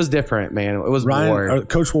 it was different, man. It was Ryan, more.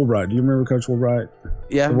 Coach Woolbright. Do you remember Coach Woolbright?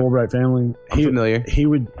 Yeah. The Woolbright family. I'm familiar. He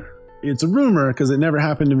would. It's a rumor because it never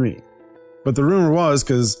happened to me, but the rumor was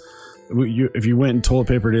because if you went and toilet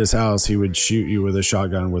papered his house, he would shoot you with a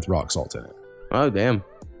shotgun with rock salt in it. Oh, damn.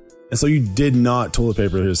 And so you did not toilet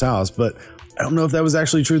paper his house, but I don't know if that was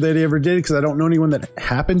actually true that he ever did because I don't know anyone that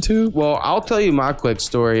happened to. Well, I'll tell you my quick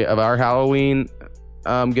story of our Halloween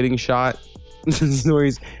getting shot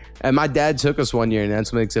stories. And my dad took us one year, and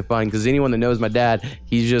that's what makes it fun because anyone that knows my dad,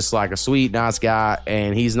 he's just like a sweet, nice guy,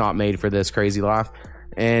 and he's not made for this crazy life.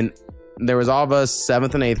 And there was all of us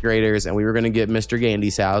 7th and 8th graders, and we were going to get Mr.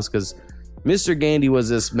 Gandy's house because Mr. Gandy was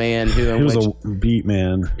this man who... He was a beat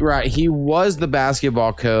man. Right. He was the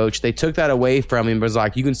basketball coach. They took that away from him. But it was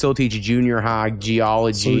like, you can still teach junior high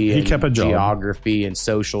geology So he and kept a job. geography and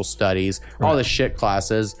social studies, all the shit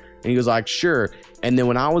classes. And he was like, sure. And then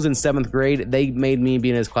when I was in 7th grade, they made me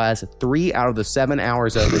be in his class 3 out of the 7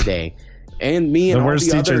 hours of the day. And me and The all worst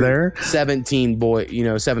the teacher other there? 17 boy,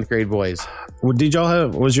 7th grade boys. Well, did y'all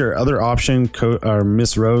have? Was your other option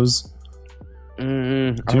Miss Rose? Do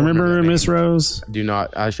you remember Miss Rose? Do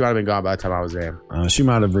not. She might have been gone by the time I was there. She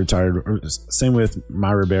might have retired. Same with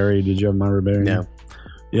Myra Berry. Did you have Myra Berry? No.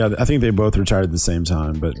 Yeah, I think they both retired at the same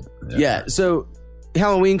time. But Yeah, so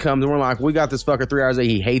Halloween comes and we're like, we got this fucker 3 hours a day.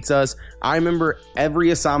 He hates us. I remember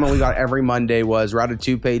every assignment we got every Monday was write a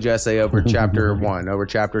 2-page essay over chapter 1, over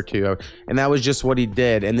chapter 2. And that was just what he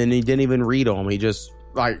did. And then he didn't even read them. He just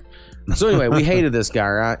so anyway, we hated this guy,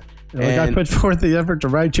 right? I put forth the effort to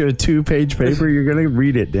write you a 2-page paper. You're going to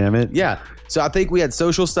read it, damn it. Yeah. So I think we had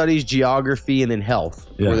social studies, geography, and then health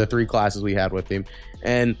were the 3 classes we had with him.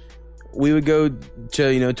 And we would go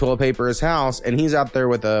to, toilet paper his house, and he's out there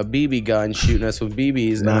with a BB gun shooting us with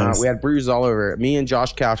BBs. Nice. And we had bruises all over it. Me and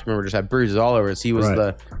Josh Couch, remember, just had bruises all over us. He was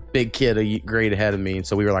the big kid a grade ahead of me, and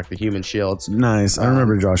so we were like the human shields. Nice. I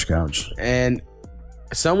remember Josh Couch. And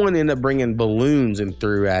someone ended up bringing balloons and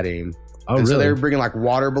threw at him. Oh, and really? so they were bringing like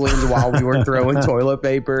water balloons while we were throwing toilet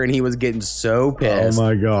paper, and he was getting so pissed. Oh,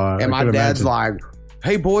 my God. And my dad's like,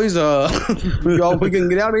 hey boys, y'all, we can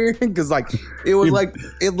get out of here because it was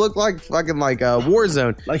it looked like fucking a war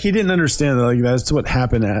zone. Like he didn't understand that. Like that's what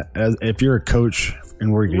happened if you're a coach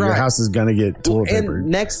and working, your house is gonna get toilet paper. And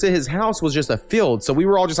next to his house was just a field, so we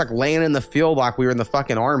were all just laying in the field like we were in the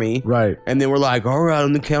fucking army. Right. And then we're like, all right,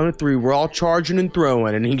 on the count of 3, we're all charging and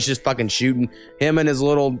throwing, and he's just fucking shooting. Him and his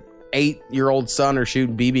little 8-year-old son are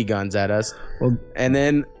shooting BB guns at us. Well, and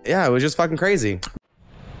then it was just fucking crazy.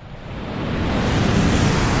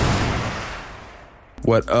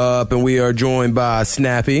 What up? And we are joined by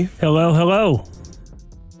Snappy. Hello, hello.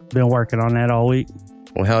 Been working on that all week.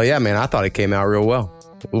 Well, hell yeah, man. I thought it came out real well.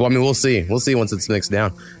 Well, I mean, we'll see. We'll see once it's mixed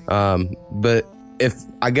down. But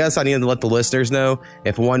I guess I need to let the listeners know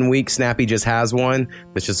if 1 week Snappy just has one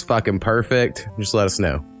that's just fucking perfect, just let us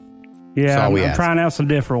know. Yeah, I'm trying out some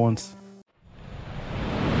different ones.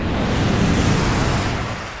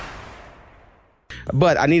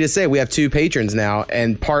 But I need to say we have 2 patrons now,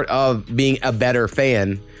 and part of being a better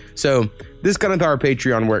fan. So this is kind of how our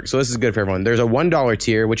Patreon works. So this is good for everyone. There's a $1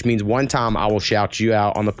 tier, which means one time I will shout you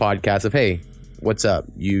out on the podcast of, hey, what's up?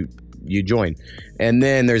 You join. And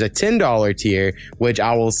then there's a $10 tier, which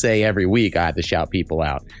I will say every week I have to shout people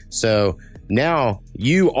out. So now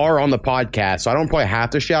you are on the podcast. So I don't probably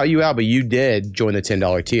have to shout you out, but you did join the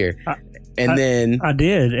 $10 tier. Then I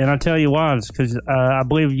did. And I'll tell you why. It's because I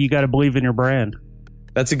believe you got to believe in your brand.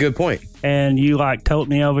 That's a good point. And you tote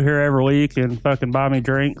me over here every week and fucking buy me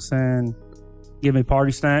drinks and give me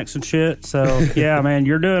party snacks and shit. So yeah, man,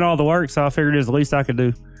 you're doing all the work. So I figured it's the least I could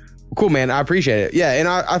do. Cool, man. I appreciate it. Yeah, and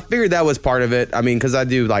I figured that was part of it. I mean, because I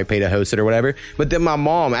do pay to host it or whatever. But then my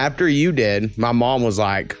mom, after you did, my mom was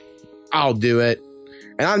like, I'll do it.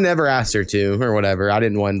 And I've never asked her to or whatever. I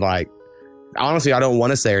didn't want honestly, I don't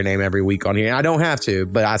want to say her name every week on here. And I don't have to,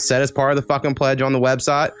 but I said as part of the fucking pledge on the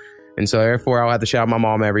website. And so therefore I'll have to shout my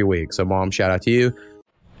mom every week. So mom, shout out to you.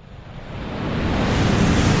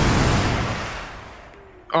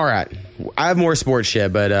 All right. I have more sports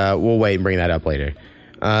shit, but we'll wait and bring that up later.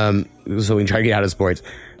 So we can try to get out of sports.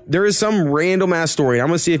 There is some random ass story. I'm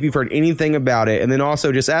going to see if you've heard anything about it. And then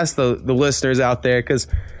also just ask the listeners out there, because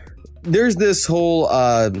there's this whole,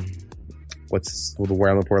 what's the word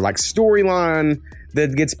I'm looking for? Storyline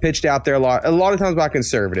that gets pitched out there a lot of times by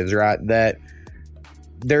conservatives, right? That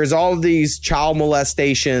there's all of these child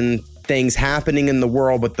molestation things happening in the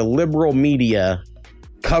world, but the liberal media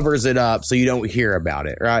covers it up so you don't hear about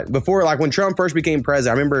it, right? Before, when Trump first became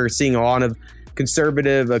president, I remember seeing a lot of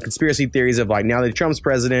conservative conspiracy theories of like, now that Trump's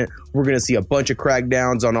president, we're going to see a bunch of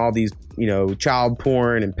crackdowns on all these, child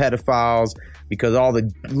porn and pedophiles because all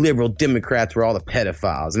the liberal Democrats were all the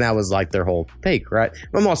pedophiles. And that was like their whole take, right?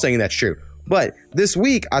 I'm not saying that's true. But this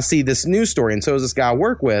week I see this news story, and so is this guy I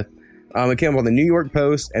work with. It came up on the New York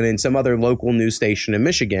Post and then some other local news station in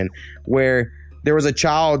Michigan, where there was a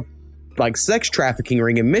child like sex trafficking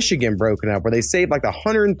ring in Michigan broken up, where they saved like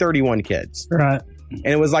 131 kids. Right. And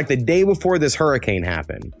it was like the day before this hurricane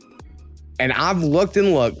happened. And I've looked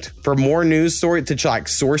and looked for more news story to like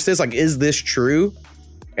source this. Like, is this true?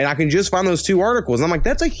 And I can just find those 2 articles. And I'm like,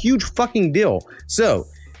 that's a huge fucking deal. So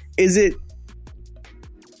is it,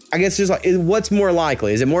 I guess just like, what's more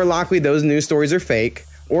likely? Is it more likely those news stories are fake?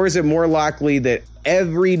 Or is it more likely that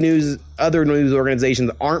every other news organizations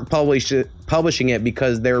aren't publishing it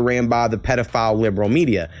because they're ran by the pedophile liberal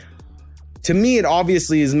media? To me, it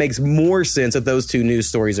obviously makes more sense that those 2 news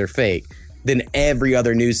stories are fake than every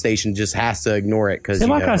other news station just has to ignore it. Because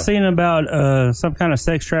I seen about some kind of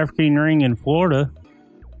sex trafficking ring in Florida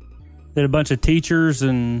that a bunch of teachers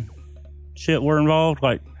and shit were involved.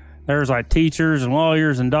 Like, there's like teachers and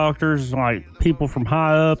lawyers and doctors, like people from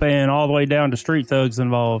high up and all the way down to street thugs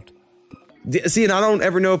involved. See, and I don't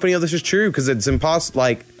ever know if any of this is true because it's impossible.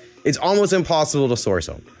 Like, it's almost impossible to source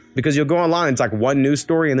them because you'll go online and it's like one news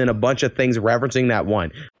story and then a bunch of things referencing that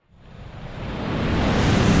one.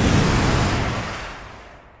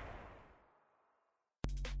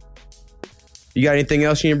 You got anything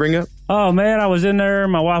else you need to bring up? Oh man, I was in there.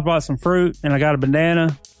 My wife bought some fruit and I got a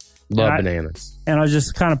banana. Love bananas. And I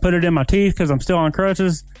just kind of put it in my teeth because I'm still on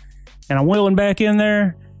crutches. And I'm wheeling back in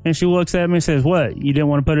there. And she looks at me and says, "What? You didn't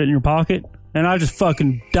want to put it in your pocket?" And I just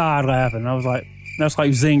fucking died laughing. I was like, that's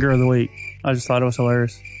like Zinger of the week. I just thought it was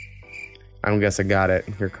hilarious. I don't guess I got it.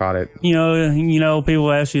 You caught it.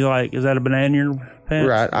 People ask you like, "Is that a banana in your pants?"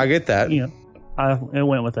 Right. I get that. It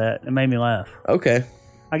went with that. It made me laugh. Okay.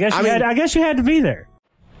 I guess you had to be there.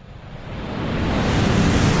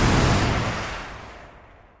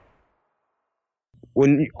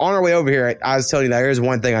 When on our way over here, I was telling you that there's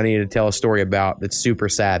one thing I needed to tell a story about that's super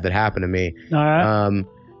sad that happened to me. All right.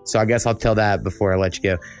 So I guess I'll tell that before I let you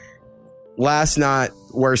go. Last night,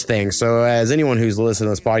 worst thing. So as anyone who's listened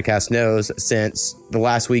to this podcast knows, since the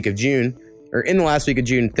last week of June, or in the last week of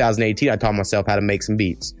June 2018, I taught myself how to make some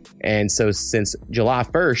beats. And so since July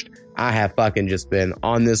 1st, I have fucking just been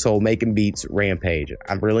on this whole making beats rampage.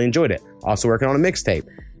 I've really enjoyed it. Also working on a mixtape.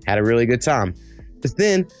 Had a really good time. But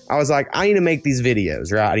then I was like, I need to make these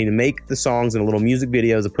videos, right? I need to make the songs and little music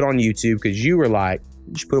videos to put on YouTube because you were like,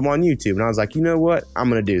 you should put them on YouTube. And I was like, you know what? I'm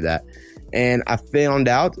going to do that. And I found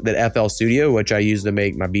out that FL Studio, which I use to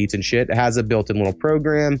make my beats and shit, has a built-in little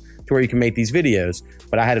program to where you can make these videos.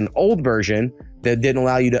 But I had an old version that didn't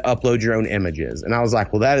allow you to upload your own images. And I was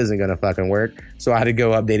like, well, that isn't going to fucking work. So I had to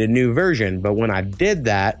go update a new version. But when I did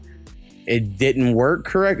that, it didn't work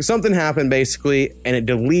correct. Something happened basically, and it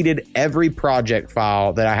deleted every project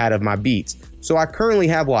file that I had of my beats. So I currently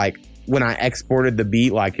have like, when I exported the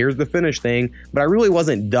beat, like here's the finished thing, but I really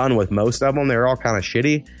wasn't done with most of them. They're all kind of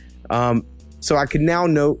shitty. So I could now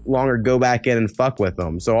no longer go back in and fuck with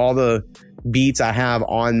them. So all the beats I have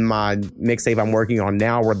on my mixtape I'm working on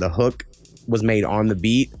now where the hook was made on the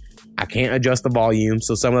beat, I can't adjust the volume.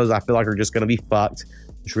 So some of those I feel like are just going to be fucked,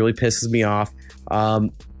 which really pisses me off.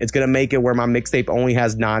 It's going to make it where my mixtape only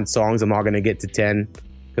has 9 songs. I'm not going to get to 10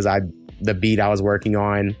 because the beat I was working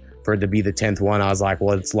on for it to be the 10th one, I was like,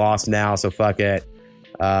 well, it's lost now, so fuck it.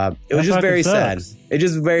 It was just very sad. It's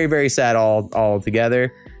just very, very sad all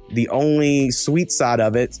together. The only sweet side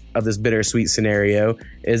of it, of this bittersweet scenario,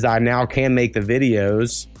 is I now can make the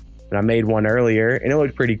videos. And I made one earlier, and it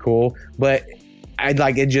looked pretty cool. But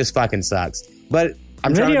it just fucking sucks. But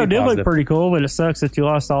I'm trying to be positive. The video did look pretty cool, but it sucks that you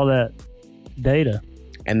lost all that data.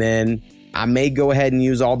 And then I may go ahead and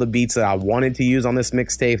use all the beats that I wanted to use on this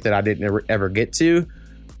mixtape that I didn't ever get to,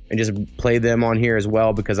 and just play them on here as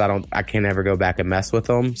well because I can't ever go back and mess with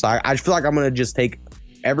them. So I feel like I'm gonna just take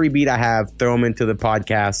every beat I have, throw them into the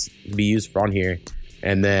podcast to be used on here,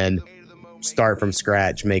 and then start from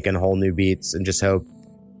scratch making whole new beats and just hope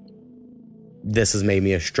this has made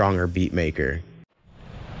me a stronger beat maker.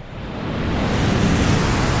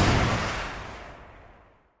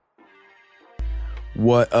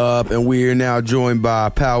 What up? And we are now joined by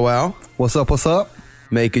Powwow. What's up? What's up?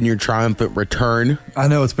 Making your triumphant return. I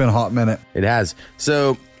know it's been a hot minute. It has.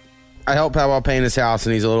 So I helped Powwow paint his house,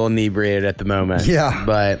 and he's a little inebriated at the moment. Yeah,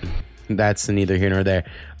 but that's neither here nor there.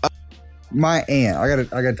 My aunt. I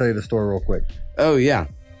gotta tell you the story real quick. Oh yeah.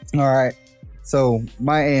 All right. So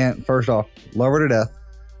my aunt, first off, love her to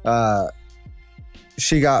death.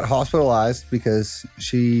 she got hospitalized because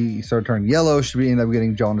she started turning yellow. She ended up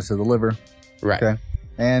getting jaundice of the liver. Right. Okay.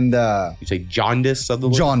 And You say jaundice of the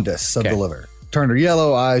liver? jaundice of Okay. the liver. Turned her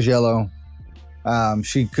yellow, eyes yellow.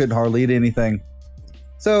 She couldn't hardly eat anything.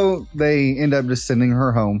 So they end up just sending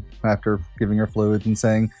her home after giving her fluids and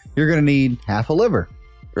saying, you're going to need half a liver.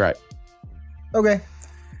 Right. Okay.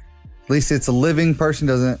 At least it's a living person,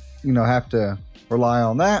 doesn't, have to rely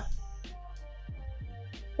on that.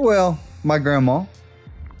 Well, my grandma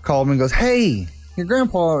called me and goes, hey, your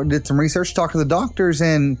grandpa did some research, talked to the doctors,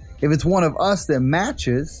 and if it's one of us that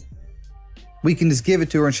matches, we can just give it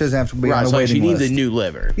to her and she doesn't have to be on Right. the So waiting she needs list. a new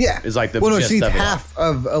liver. Yeah. Is like the Well, no, gist she needs of it all. half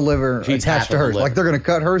of a liver She needs attached half to of a hers. liver. Like they're going to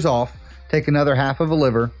cut hers off, take another half of a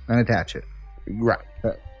liver and attach it. Right.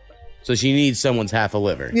 So she needs someone's half a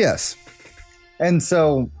liver. Yes. And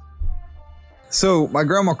so my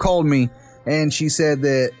grandma called me and she said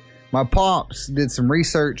that my pops did some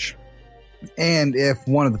research, and if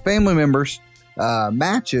one of the family members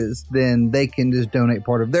matches, then they can just donate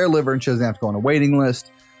part of their liver and she doesn't have to go on a waiting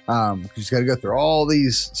list. She's got to go through all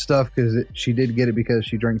these stuff because she did get it because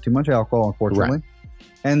she drank too much alcohol, unfortunately. Right.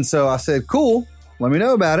 And so I said, cool, let me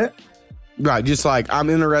know about it. Right. Just like, I'm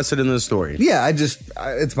interested in this story. Yeah,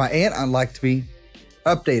 it's my aunt. I'd like to be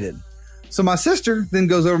updated. So my sister then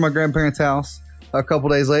goes over to my grandparents' house a couple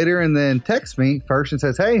days later and then texts me first and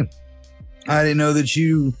says, hey, I didn't know that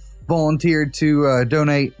you volunteered to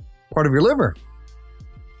donate part of your liver.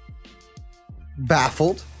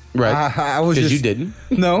 Baffled. Right. I was Because just... you didn't.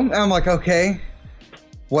 No. And I'm like, okay,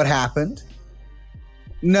 what happened?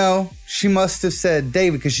 No, she must have said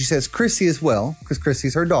David because she says Chrissy as well because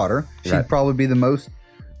Chrissy's her daughter. She'd Right. probably be the most,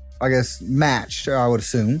 I guess, matched, I would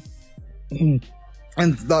assume.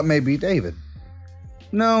 And thought maybe David.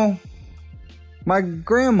 No, my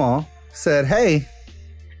grandma said, hey,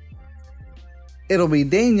 it'll be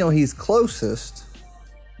Daniel. He's closest.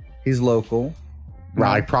 He's local.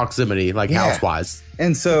 Right. Like proximity, like Yeah. house-wise.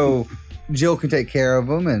 And so Jill can take care of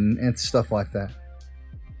him and stuff like that.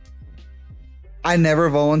 I never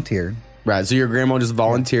volunteered. Right. So your grandma just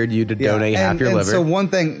volunteered you to donate half your liver. So one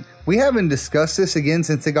thing, we haven't discussed this again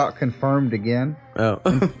since it got confirmed again. Oh.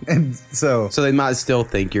 And so So they might still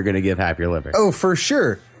think you're going to give half your liver. oh, for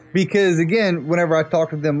sure. Because again, whenever I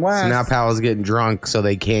talked to them last, So now Powell's getting drunk so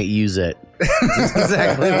they can't use it. That's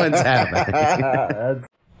exactly what's happening.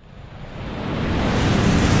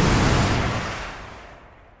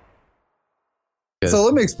 so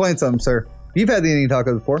let me explain something, sir. You've had the Indian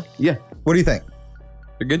tacos before. Yeah. What do you think?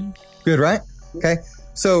 You're good? Good, right? Okay.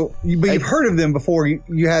 So, you've heard of them before.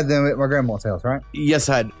 You had them at my grandma's house, right? Yes,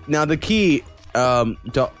 I had. Now, the key, for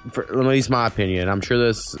at least my opinion, I'm sure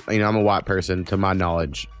this, I'm a white person to my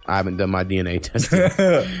knowledge. I haven't done my DNA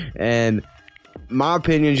testing. And my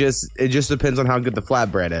opinion, it just depends on how good the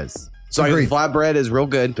flatbread is. So, Agreed. the flatbread is real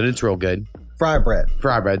good, then it's real good. Fry bread.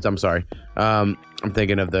 Fry breads, I'm sorry. I'm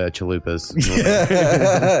thinking of the chalupas.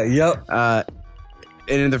 Yep.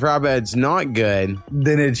 And if the fry bread's not good,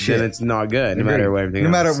 Then it's shit. then it's not good, no Agreed. matter what everything No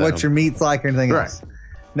matter else, what so. your meat's like or anything Right. else.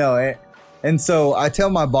 No, and so I tell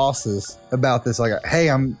my bosses about this, like, hey,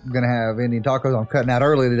 I'm going to have Indian tacos. I'm cutting out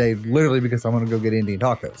early today, literally because I'm going to go get Indian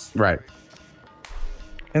tacos. Right.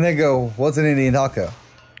 And they go, what's an Indian taco?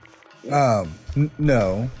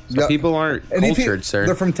 No. So people aren't And if you- cultured, sir.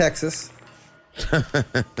 They're from Texas.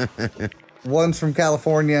 One's from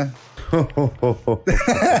California. You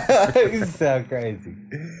sound crazy.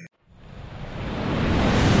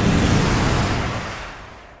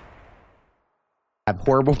 Have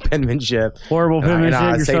horrible penmanship. Horrible penmanship. And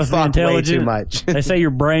I You're say supposed to be fuck way intelligent. too much. They say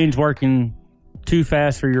your brain's working too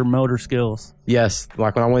fast for your motor skills. Yes,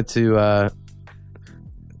 like when I went to,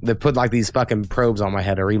 they put like these fucking probes on my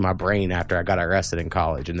head to read my brain after I got arrested in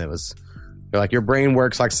college, and they're like, your brain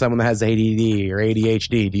works like someone that has ADD or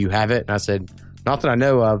ADHD. Do you have it? And I said, not that I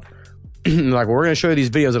know of. Like, we're gonna show you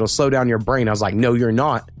these videos that'll slow down your brain. I was like, no, you're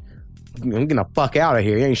not. I'm gonna fuck out of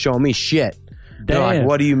here. You ain't showing me shit. They're like, Damn.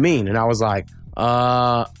 what do you mean? And I was like,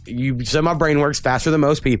 you said my brain works faster than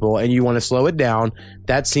most people and you want to slow it down.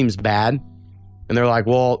 That seems bad. And they're like,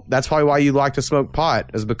 well, that's probably why you like to smoke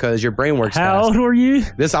pot, is because your brain works How fast. old were you?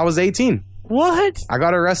 I was 18. What? I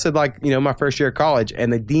got arrested my first year of college,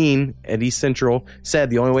 and the dean at East Central said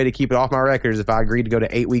the only way to keep it off my record is if I agreed to go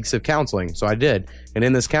to 8 weeks of counseling. So I did. And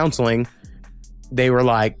in this counseling, they were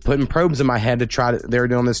like putting probes in my head they were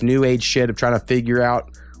doing this new age shit of trying to figure out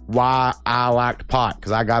why I liked pot,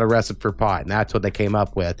 because I got arrested for pot, and that's what they came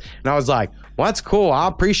up with. And I was like, well, that's cool. I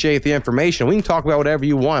appreciate the information. We can talk about whatever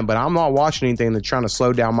you want, but I'm not watching anything that's trying to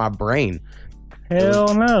slow down my brain.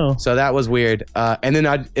 Hell no. So that was weird. And then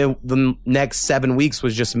the next 7 weeks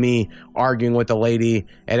was just me arguing with the lady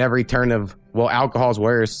at every turn of well, alcohol's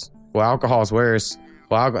worse. Well, alcohol's worse.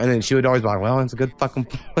 Well, and then she would always be like, well, it's a good fucking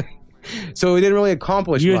point. So we didn't really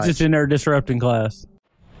accomplish You much. was just in there disrupting class.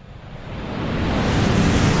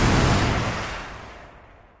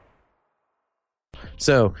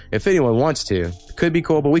 So if anyone wants to, it could be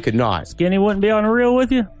cool, but we could not. Skinny wouldn't be on the reel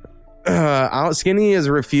with you? Skinny has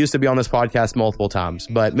refused to be on this podcast multiple times,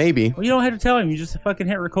 but maybe. Well, you don't have to tell him. You just fucking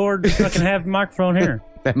hit record. Just fucking have the microphone here.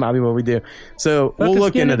 That might be what we do. So we'll Fucking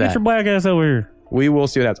look Skinny, into that. Get your black ass over here. We will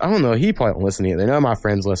see what happens. I don't know. He probably won't listen either. None of my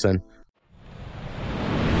friends listen.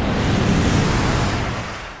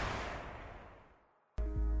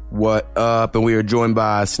 What up? And we are joined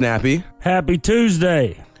by Snappy. Happy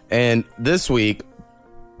Tuesday. And this week,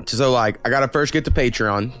 so like, I got to first get to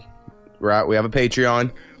Patreon, right? We have a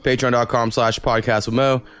Patreon, patreon.com/podcast with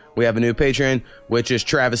Mo. We have a new patron, which is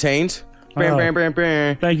Travis Haynes.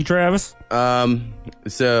 Thank you, Travis.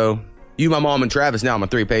 So you, my mom, and Travis, now I'm on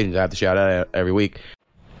 3 patrons. I have to shout out every week.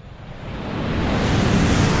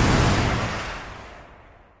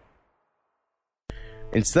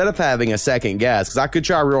 Instead of having a second guest, because I could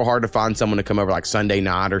try real hard to find someone to come over like Sunday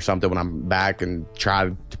night or something when I'm back and try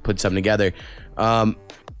to put something together.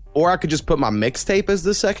 Or I could just put my mixtape as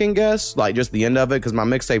the second guest, like just the end of it, because my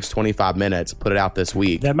mixtape's 25 minutes. Put it out this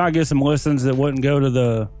week. That might get some listens that wouldn't go to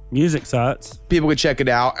the music sites. People could check it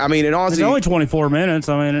out. I mean, and honestly, It's only 24 minutes.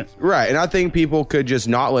 I mean, right. And I think people could just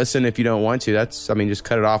not listen if you don't want to. Just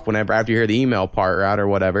cut it off whenever after you hear the email part, right, or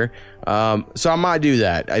whatever. So I might do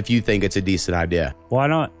that if you think it's a decent idea. why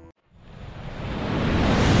not?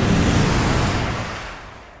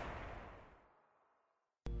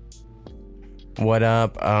 What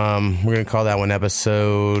up? We're gonna call that one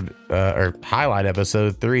episode or highlight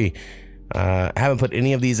episode 3. Haven't put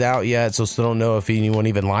any of these out yet, so still don't know if anyone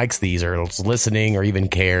even likes these or is listening or even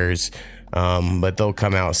cares. But they'll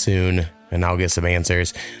come out soon, and I'll get some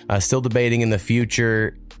answers. Still debating in the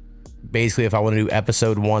future, basically, if I want to do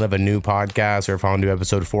episode 1 of a new podcast or if I want to do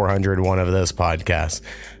episode 401 of this podcast.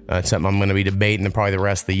 It's something I'm going to be debating probably the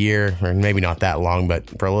rest of the year, or maybe not that long,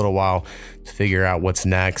 but for a little while to figure out what's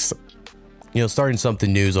next. You know, starting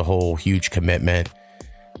something new is a whole huge commitment.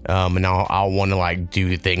 And I'll want to like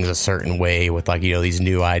do things a certain way with like, you know, these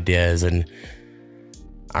new ideas. And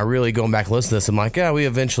I really going back and listening to this, I'm like, yeah, we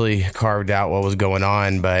eventually carved out what was going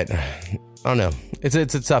on, but I don't know. It's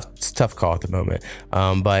a tough call at the moment.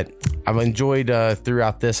 But I've enjoyed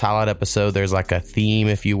throughout this highlight episode, there's like a theme,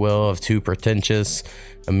 if you will, of Too Pretentious.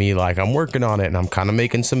 And me like, I'm working on it and I'm kind of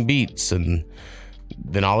making some beats, and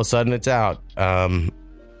then all of a sudden it's out.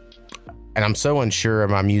 And I'm so unsure of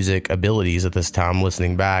my music abilities at this time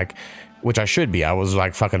listening back, which I should be. I was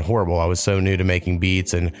like fucking horrible. I was so new to making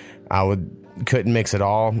beats, and couldn't mix it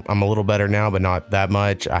all. I'm a little better now, but not that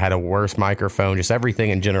much. I had a worse microphone. Just everything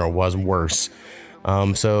in general was worse.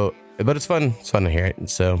 But it's fun. It's fun to hear it.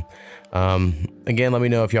 So, again, let me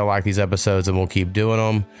know if y'all like these episodes, and we'll keep doing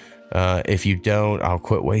them. If you don't, I'll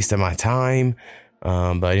quit wasting my time.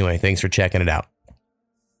 But anyway, thanks for checking it out.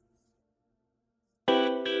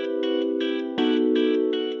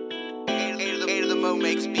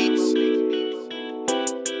 Makes beats.